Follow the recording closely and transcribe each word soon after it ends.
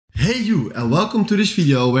Hey you, and welcome to this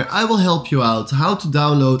video where I will help you out how to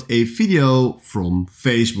download a video from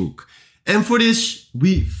Facebook. And for this,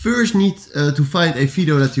 we first need to find a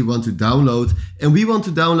video that you want to download, and we want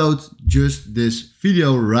to download just this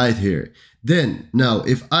video right here. Then, now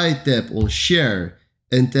if I tap on share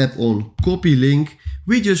and tap on copy link,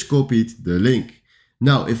 we just copied the link.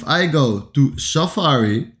 Now if I go to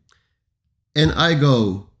Safari and I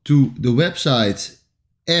go to the website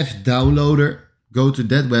fdownloader, go to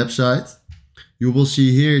that website. You will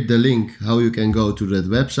see here the link how you can go to that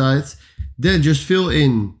website. Then just fill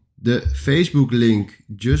in the Facebook link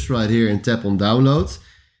just right here and tap on download.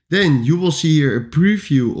 Then you will see here a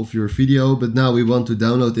preview of your video, but now we want to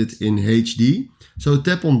download it in HD. So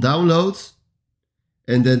tap on download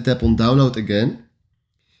and then tap on download again.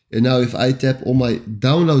 And now if I tap on my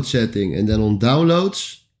download setting and then on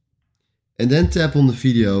downloads and then tap on the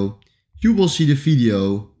video, you will see the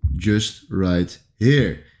video just right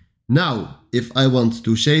here. Now, if I want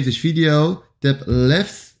to save this video, tap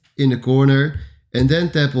left in the corner and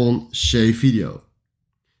then tap on save video.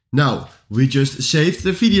 Now, we just saved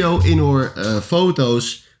the video in our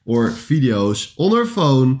photos or videos on our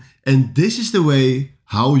phone, and this is the way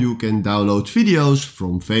how you can download videos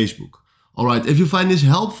from Facebook. Alright, if you find this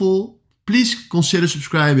helpful, please consider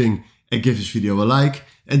subscribing and give this video a like.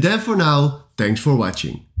 And then for now, thanks for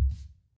watching.